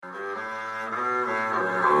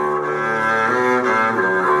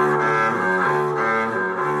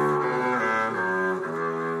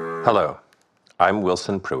Hello, I'm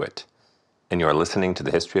Wilson Pruitt, and you are listening to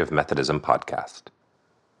the History of Methodism podcast.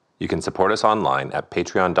 You can support us online at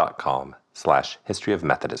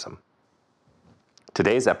patreon.com/historyofmethodism.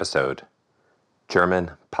 Today's episode,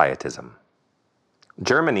 German Pietism.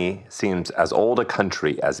 Germany seems as old a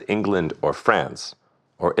country as England or France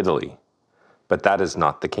or Italy, but that is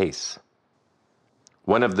not the case.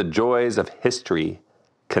 One of the joys of history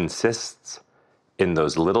consists in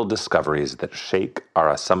those little discoveries that shake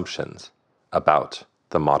our assumptions about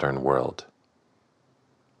the modern world.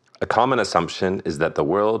 A common assumption is that the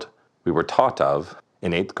world we were taught of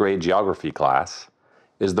in 8th grade geography class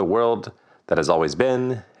is the world that has always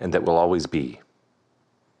been and that will always be.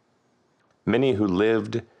 Many who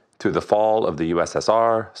lived through the fall of the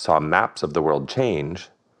USSR saw maps of the world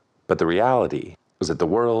change, but the reality is that the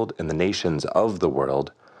world and the nations of the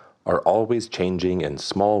world are always changing in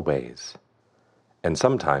small ways, and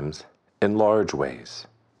sometimes in large ways.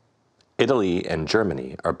 Italy and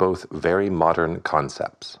Germany are both very modern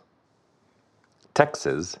concepts.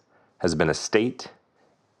 Texas has been a state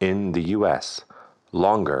in the U.S.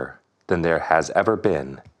 longer than there has ever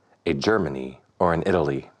been a Germany or an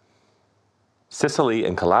Italy. Sicily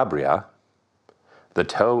and Calabria, the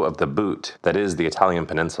toe of the boot that is the Italian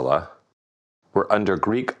peninsula, were under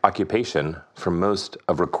Greek occupation for most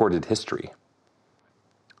of recorded history.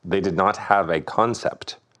 They did not have a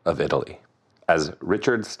concept of Italy. As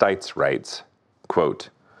Richard Stites writes, quote,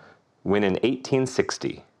 "When in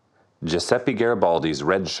 1860, Giuseppe Garibaldi's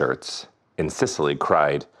red shirts in Sicily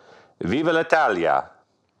cried, 'Viva l'Italia!'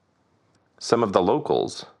 some of the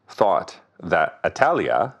locals thought that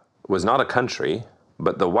Italia was not a country,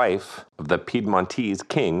 but the wife of the Piedmontese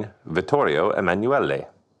king Vittorio Emanuele.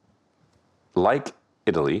 Like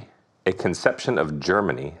Italy, a conception of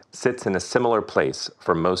Germany sits in a similar place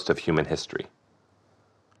for most of human history.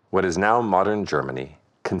 What is now modern Germany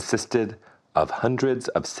consisted of hundreds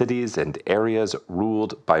of cities and areas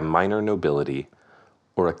ruled by minor nobility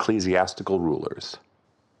or ecclesiastical rulers,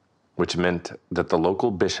 which meant that the local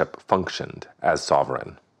bishop functioned as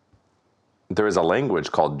sovereign. There is a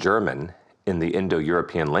language called German in the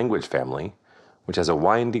Indo-European language family, which has a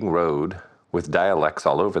winding road with dialects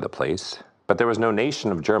all over the place, but there was no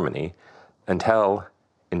nation of Germany until,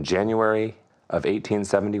 in January of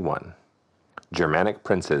 1871, Germanic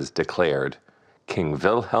princes declared King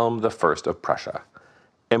Wilhelm I of Prussia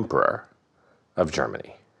Emperor of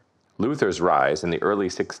Germany. Luther's rise in the early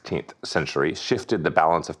 16th century shifted the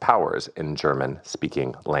balance of powers in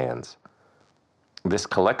German-speaking lands. This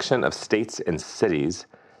collection of states and cities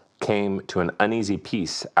came to an uneasy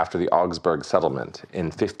peace after the Augsburg settlement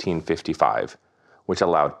in 1555, which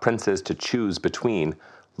allowed princes to choose between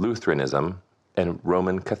Lutheranism and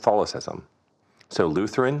Roman Catholicism. So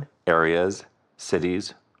Lutheran areas,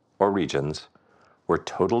 cities, or regions were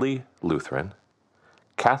totally Lutheran,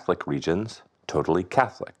 Catholic regions totally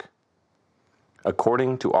Catholic.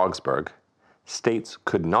 According to Augsburg, states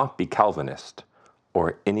could not be Calvinist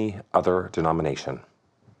or any other denomination.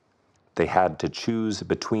 They had to choose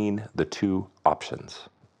between the two options.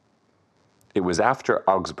 It was after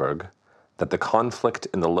Augsburg that the conflict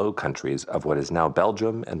in the Low Countries of what is now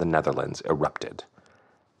Belgium and the Netherlands erupted,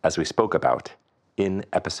 as we spoke about in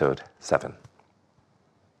episode 7.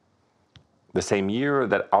 The same year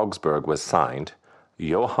that Augsburg was signed,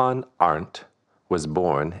 Johann Arndt was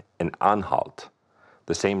born in Anhalt,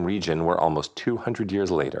 the same region where almost 200 years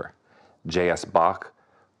later, J.S. Bach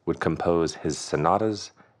would compose his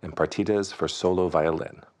sonatas and partitas for solo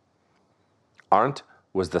violin. Arndt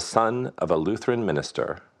was the son of a Lutheran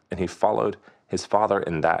minister, and he followed his father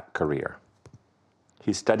in that career.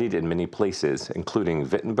 He studied in many places, including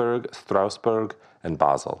Wittenberg, Strasbourg, and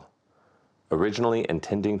Basel, originally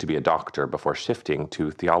intending to be a doctor before shifting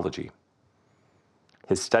to theology.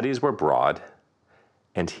 His studies were broad,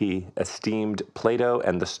 and he esteemed Plato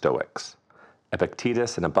and the Stoics,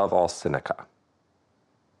 Epictetus, and above all Seneca.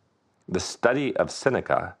 The study of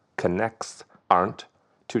Seneca connects Arndt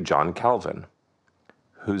to John Calvin,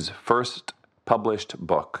 whose first published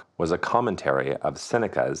book was a commentary of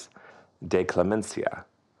Seneca's De Clementia,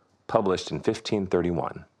 published in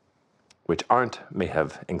 1531, which Arndt may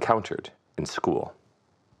have encountered in school.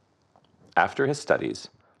 After his studies,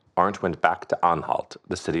 Arndt went back to Anhalt,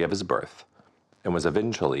 the city of his birth, and was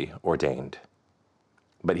eventually ordained.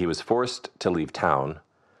 But he was forced to leave town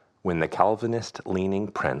when the Calvinist-leaning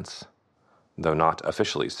prince, though not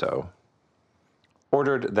officially so,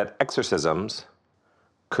 ordered that exorcisms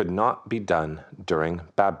could not be done during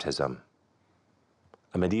baptism,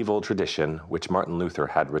 a medieval tradition which Martin Luther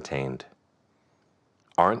had retained.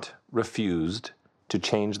 Arndt refused to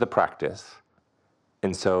change the practice,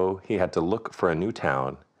 and so he had to look for a new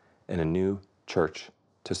town and a new church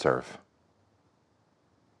to serve.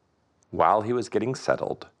 While he was getting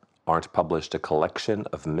settled, Arndt published a collection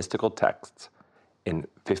of mystical texts in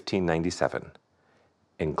 1597,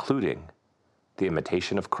 including The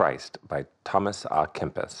Imitation of Christ by Thomas A.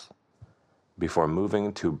 Kempis, before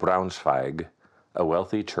moving to Braunschweig, a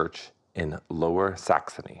wealthy church in Lower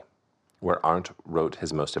Saxony, where Arndt wrote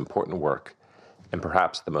his most important work and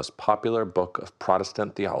perhaps the most popular book of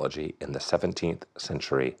Protestant theology in the 17th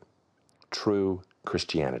century, True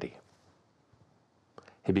Christianity.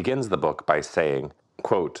 He begins the book by saying,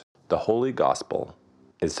 quote, "The Holy Gospel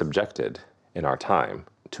is subjected, in our time,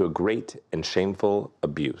 to a great and shameful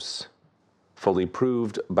abuse, fully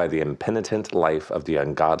proved by the impenitent life of the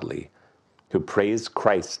ungodly, who praise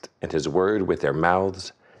Christ and his word with their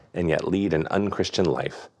mouths, and yet lead an unchristian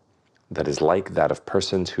life that is like that of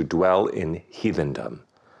persons who dwell in heathendom,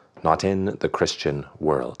 not in the Christian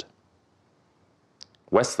world."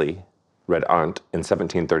 Wesley read Arndt in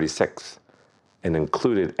 1736 and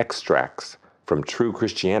included extracts from True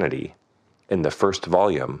Christianity in the first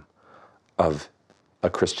volume of A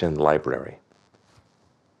Christian Library.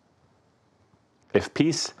 If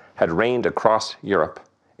peace had reigned across Europe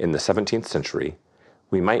in the 17th century,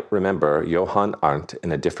 we might remember Johann Arndt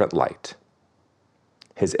in a different light.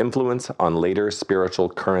 His influence on later spiritual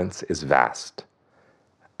currents is vast.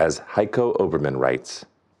 As Heiko Oberman writes,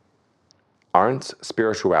 Arndt's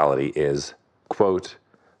spirituality is, quote,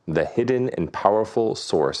 "the hidden and powerful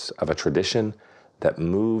source of a tradition that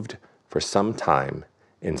moved for some time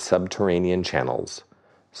in subterranean channels,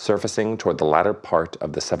 surfacing toward the latter part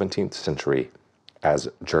of the 17th century as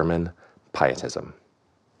German Pietism."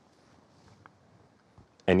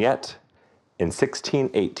 And yet, in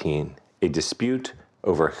 1618, a dispute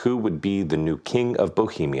over who would be the new king of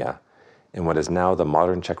Bohemia in what is now the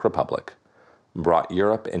modern Czech Republic brought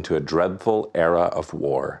Europe into a dreadful era of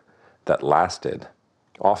war that lasted,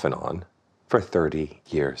 off and on, for 30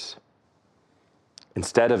 years.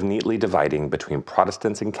 Instead of neatly dividing between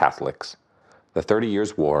Protestants and Catholics, the 30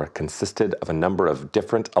 Years' War consisted of a number of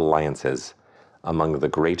different alliances among the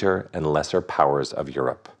greater and lesser powers of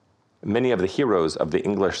Europe. Many of the heroes of the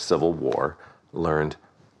English Civil War learned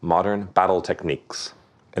modern battle techniques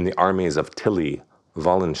in the armies of Tilly,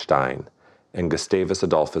 Wallenstein, and Gustavus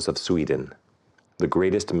Adolphus of Sweden, the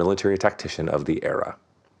greatest military tactician of the era.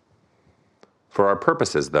 For our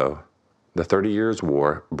purposes, though, the 30 Years'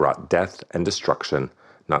 War brought death and destruction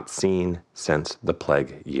not seen since the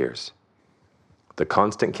plague years. The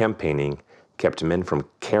constant campaigning kept men from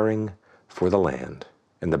caring for the land,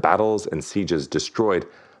 and the battles and sieges destroyed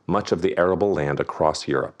much of the arable land across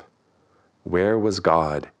Europe. Where was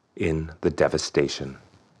God in the devastation?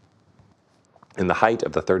 In the height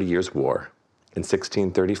of the 30 Years' War, in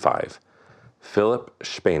 1635, Philip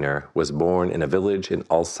Spener was born in a village in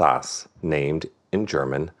Alsace named, in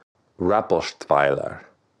German, Rappelstweiler,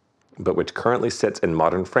 but which currently sits in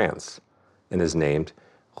modern France and is named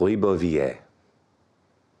Ribeauvillé.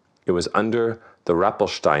 It was under the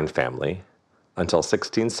Rappelstein family until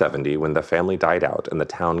 1670, when the family died out and the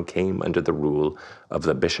town came under the rule of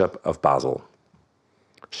the Bishop of Basel.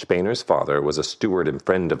 Spener's father was a steward and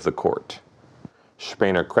friend of the court.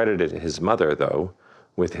 Spener credited his mother, though,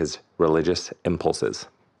 with his religious impulses.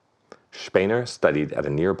 Spener studied at a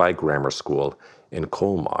nearby grammar school in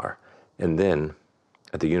Colmar and then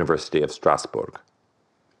at the University of Strasbourg.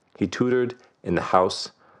 He tutored in the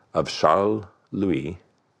house of Charles Louis,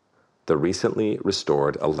 the recently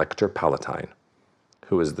restored Elector Palatine,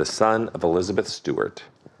 who was the son of Elizabeth Stuart,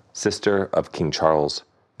 sister of King Charles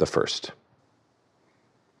I.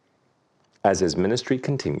 As his ministry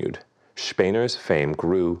continued, Spener's fame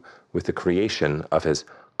grew with the creation of his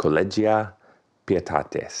Collegia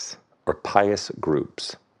Pietatis, or pious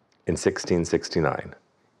groups, in 1669.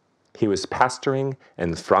 He was pastoring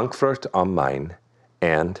in Frankfurt am Main,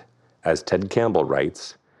 and, as Ted Campbell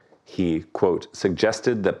writes, he, quote,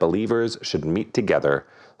 suggested that believers should meet together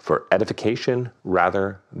for edification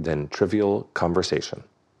rather than trivial conversation.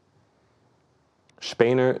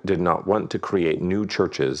 Spener did not want to create new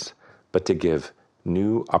churches, but to give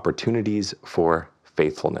new opportunities for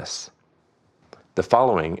faithfulness. The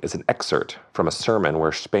following is an excerpt from a sermon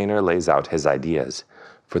where Spener lays out his ideas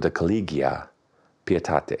for the Collegia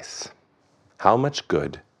Pietatis. How much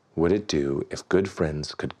good would it do if good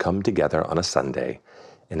friends could come together on a Sunday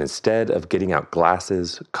and instead of getting out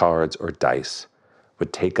glasses, cards, or dice,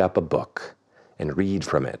 would take up a book and read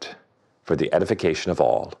from it for the edification of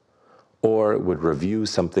all, or would review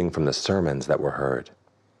something from the sermons that were heard?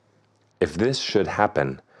 If this should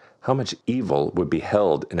happen, how much evil would be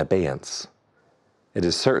held in abeyance? It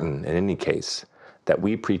is certain, in any case, that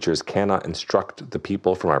we preachers cannot instruct the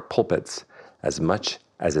people from our pulpits as much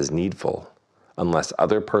as is needful, unless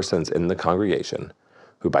other persons in the congregation,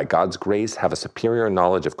 who by God's grace have a superior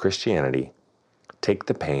knowledge of Christianity, take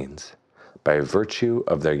the pains, by virtue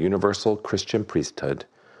of their universal Christian priesthood,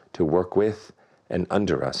 to work with and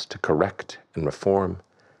under us to correct and reform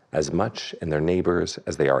as much in their neighbors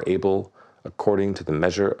as they are able, according to the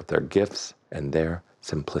measure of their gifts and their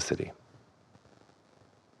simplicity.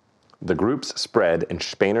 The groups spread and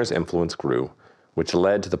Spainer's influence grew, which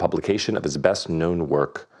led to the publication of his best-known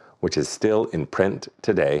work, which is still in print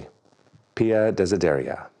today, Pia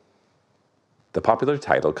Desideria. The popular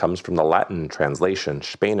title comes from the Latin translation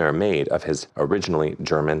Spener made of his originally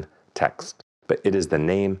German text, but it is the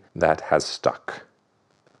name that has stuck.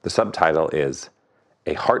 The subtitle is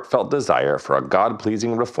A Heartfelt Desire for a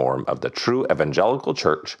God-Pleasing Reform of the True Evangelical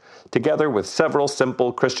Church, together with several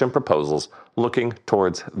simple Christian proposals looking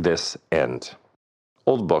towards this end.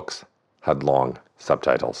 Old books had long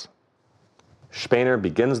subtitles. Spener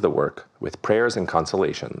begins the work with prayers and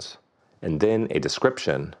consolations, and then a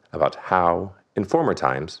description about how, in former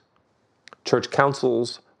times, church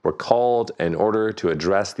councils were called in order to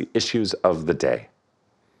address the issues of the day.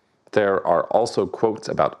 There are also quotes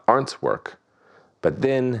about Arndt's work, but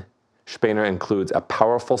then Spener includes a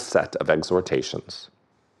powerful set of exhortations.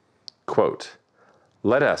 Quote,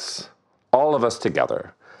 "Let us, all of us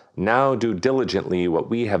together, now do diligently what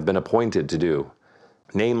we have been appointed to do,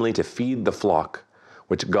 namely to feed the flock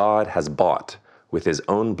which God has bought with his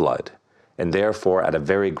own blood, and therefore at a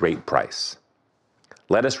very great price.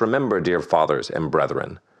 Let us remember, dear fathers and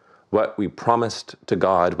brethren, what we promised to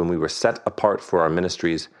God when we were set apart for our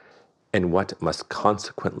ministries, and what must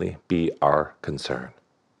consequently be our concern."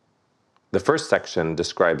 The first section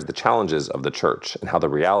describes the challenges of the church and how the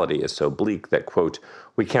reality is so bleak that, quote,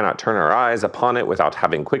 "we cannot turn our eyes upon it without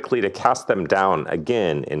having quickly to cast them down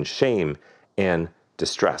again in shame and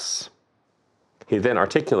distress." He then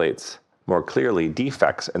articulates more clearly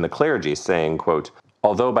defects in the clergy, saying, quote,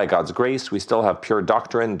 "although by God's grace we still have pure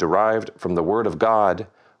doctrine derived from the Word of God,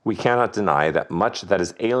 we cannot deny that much that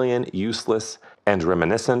is alien, useless, and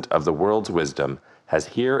reminiscent of the world's wisdom has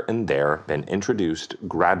here and there been introduced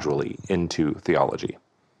gradually into theology."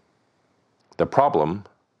 The problem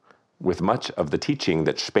with much of the teaching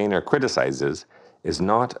that Spener criticizes is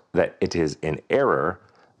not that it is in error,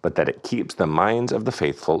 but that it keeps the minds of the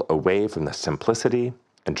faithful away from the simplicity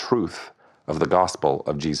and truth of the gospel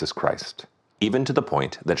of Jesus Christ, even to the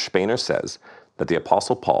point that Spener says that the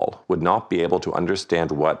Apostle Paul would not be able to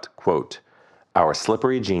understand what, quote, "our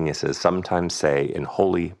slippery geniuses sometimes say in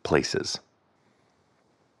holy places."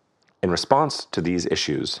 In response to these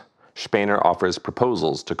issues, Spener offers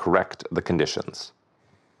proposals to correct the conditions.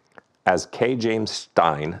 As K. James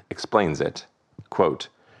Stein explains it, quote,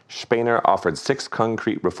 Spener offered 6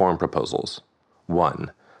 concrete reform proposals.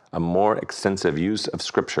 1. A more extensive use of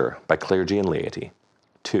Scripture by clergy and laity.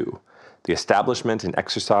 2. The establishment and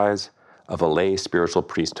exercise of a lay spiritual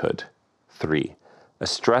priesthood. 3. A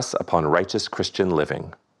stress upon righteous Christian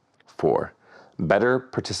living. 4. Better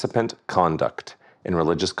participant conduct in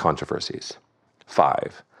religious controversies.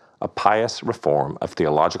 5. A pious reform of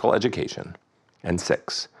theological education. And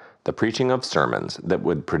 6. The preaching of sermons that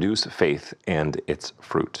would produce faith and its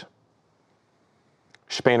fruit.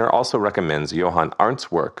 Spener also recommends Johann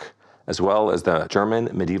Arndt's work, as well as the German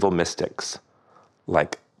medieval mystics,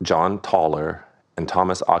 like John Tauler and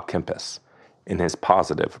Thomas A. Kempis, in his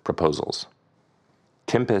positive proposals.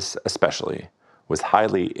 Kempis, especially, was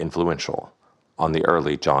highly influential on the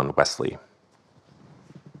early John Wesley.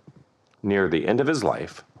 Near the end of his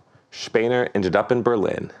life, Spener ended up in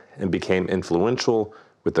Berlin and became influential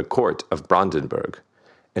with the court of Brandenburg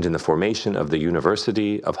and in the formation of the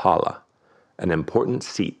University of Halle, an important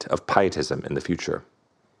seat of Pietism in the future.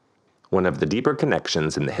 One of the deeper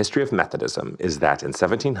connections in the history of Methodism is that in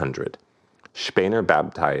 1700, Spener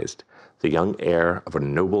baptized the young heir of a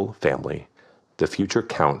noble family, the future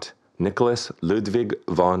Count Nicholas Ludwig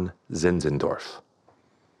von Zinzendorf.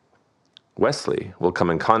 Wesley will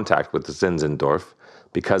come in contact with Zinzendorf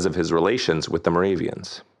because of his relations with the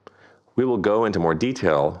Moravians. We will go into more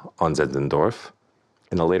detail on Zinzendorf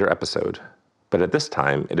in a later episode, but at this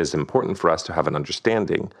time it is important for us to have an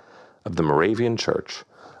understanding of the Moravian Church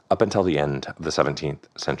up until the end of the 17th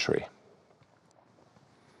century.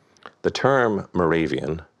 The term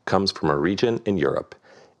Moravian comes from a region in Europe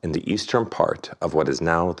in the eastern part of what is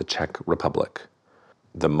now the Czech Republic.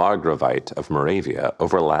 The Margravite of Moravia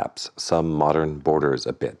overlaps some modern borders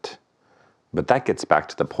a bit. But that gets back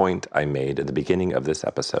to the point I made at the beginning of this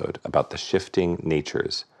episode about the shifting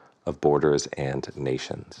natures of borders and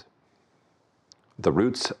nations. The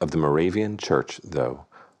roots of the Moravian Church, though,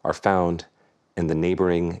 are found in the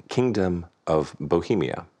neighboring Kingdom of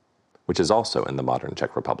Bohemia, which is also in the modern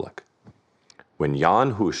Czech Republic. When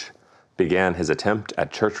Jan Hus began his attempt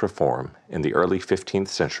at church reform in the early 15th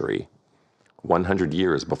century, 100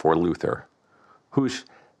 years before Luther, Hus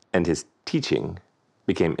and his teaching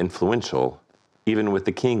became influential even with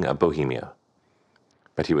the King of Bohemia.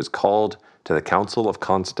 But he was called to the Council of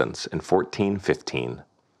Constance in 1415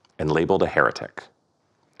 and labeled a heretic.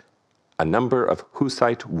 A number of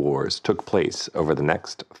Hussite wars took place over the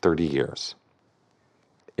next 30 years.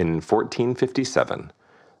 In 1457,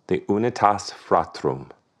 the Unitas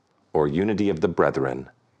Fratrum, or Unity of the Brethren,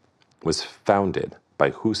 was founded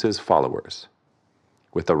by Hus's followers.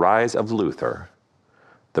 With the rise of Luther,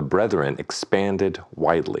 the Brethren expanded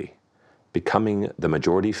widely, becoming the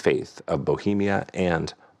majority faith of Bohemia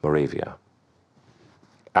and Moravia.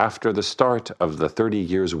 After the start of the 30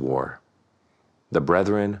 Years' War, the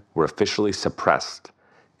Brethren were officially suppressed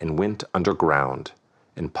and went underground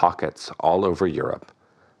in pockets all over Europe,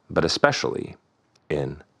 but especially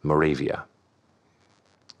in Moravia.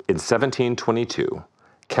 In 1722,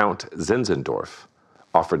 Count Zinzendorf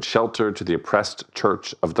offered shelter to the oppressed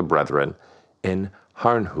Church of the Brethren in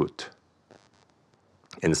Herrnhut.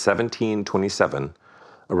 In 1727,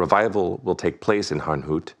 a revival will take place in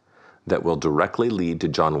Herrnhut that will directly lead to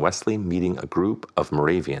John Wesley meeting a group of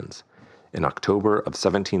Moravians in October of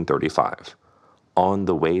 1735 on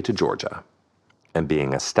the way to Georgia and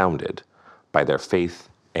being astounded by their faith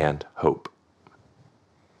and hope.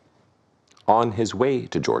 On his way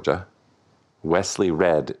to Georgia, Wesley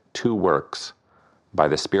read two works by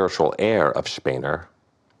the spiritual heir of Spener,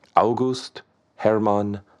 August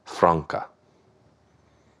Hermann Francke.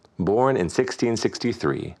 Born in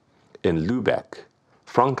 1663 in Lübeck,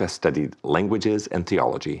 Francke studied languages and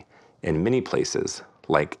theology in many places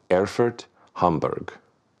like Erfurt, Hamburg,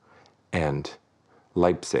 and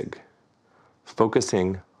Leipzig,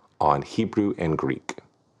 focusing on Hebrew and Greek.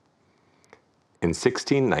 In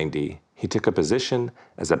 1690, he took a position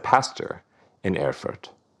as a pastor in Erfurt,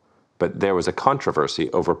 but there was a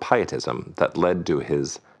controversy over Pietism that led to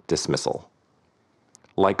his dismissal.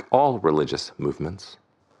 Like all religious movements,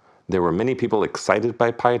 there were many people excited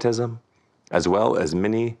by Pietism, as well as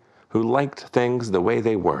many who liked things the way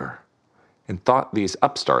they were and thought these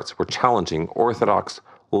upstarts were challenging Orthodox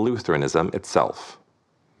Lutheranism itself.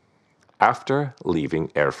 After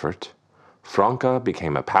leaving Erfurt, Francke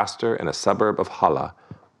became a pastor in a suburb of Halle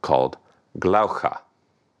called Glaucha,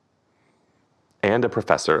 and a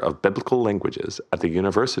professor of biblical languages at the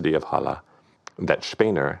University of Halle that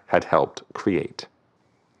Spener had helped create.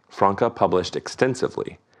 Francke published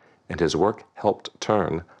extensively, and his work helped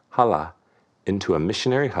turn Halle into a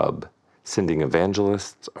missionary hub, sending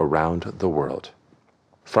evangelists around the world.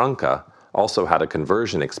 Francke also had a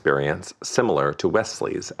conversion experience similar to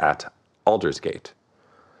Wesley's at Aldersgate.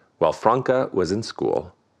 While Francke was in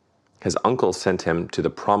school, his uncle sent him to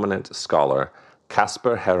the prominent scholar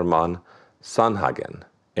Caspar Hermann Sanhagen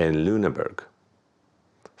in Lüneburg.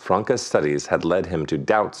 Francke's studies had led him to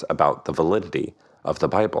doubts about the validity of the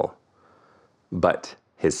Bible, but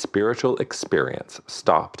his spiritual experience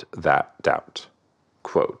stopped that doubt.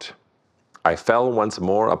 Quote, "I fell once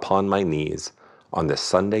more upon my knees on this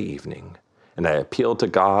Sunday evening, and I appealed to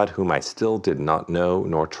God whom I still did not know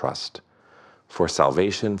nor trust, for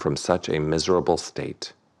salvation from such a miserable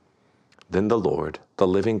state. Then the Lord, the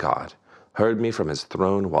living God, heard me from his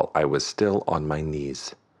throne while I was still on my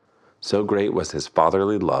knees. So great was his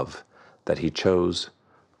fatherly love that he chose,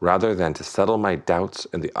 rather than to settle my doubts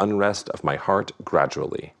in the unrest of my heart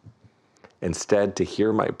gradually, instead to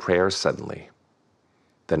hear my prayer suddenly.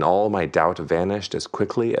 Then all my doubt vanished as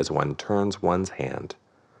quickly as one turns one's hand.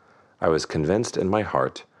 I was convinced in my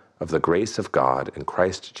heart of the grace of God in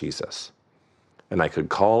Christ Jesus, and I could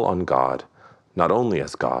call on God not only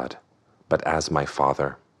as God, but as my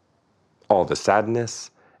Father. All the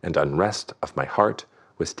sadness and unrest of my heart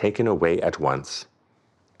was taken away at once,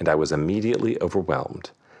 and I was immediately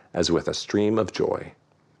overwhelmed as with a stream of joy,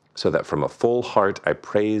 so that from a full heart I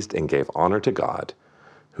praised and gave honor to God,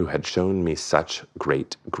 who had shown me such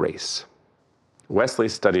great grace." Wesley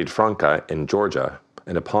studied Francke in Georgia,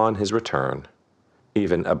 and upon his return,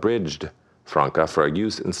 even abridged Francke for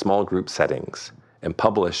use in small group settings, and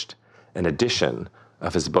published an edition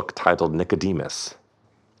of his book titled Nicodemus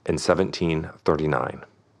in 1739.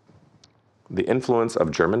 The influence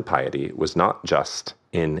of German piety was not just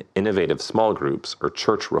in innovative small groups or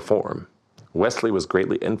church reform. Wesley was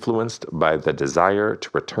greatly influenced by the desire to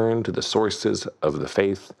return to the sources of the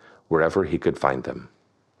faith wherever he could find them.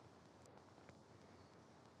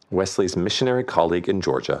 Wesley's missionary colleague in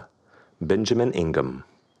Georgia, Benjamin Ingham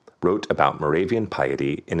wrote about Moravian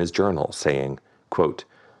piety in his journal, saying, quote,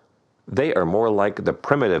 "They are more like the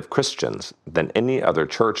primitive Christians than any other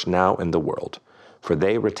church now in the world, for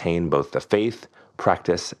they retain both the faith,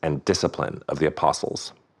 practice, and discipline of the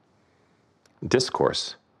apostles."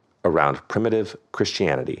 Discourse around primitive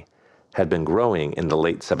Christianity had been growing in the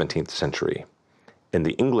late 17th century, in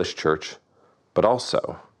the English church, but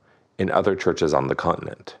also in other churches on the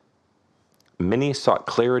continent. Many sought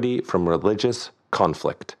clarity from religious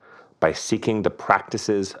conflict by seeking the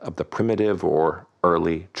practices of the primitive or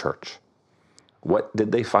early church. What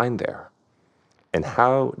did they find there? And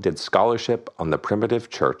how did scholarship on the primitive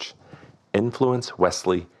church influence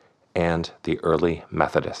Wesley and the early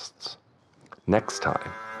Methodists? Next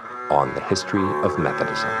time on The History of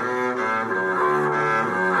Methodism.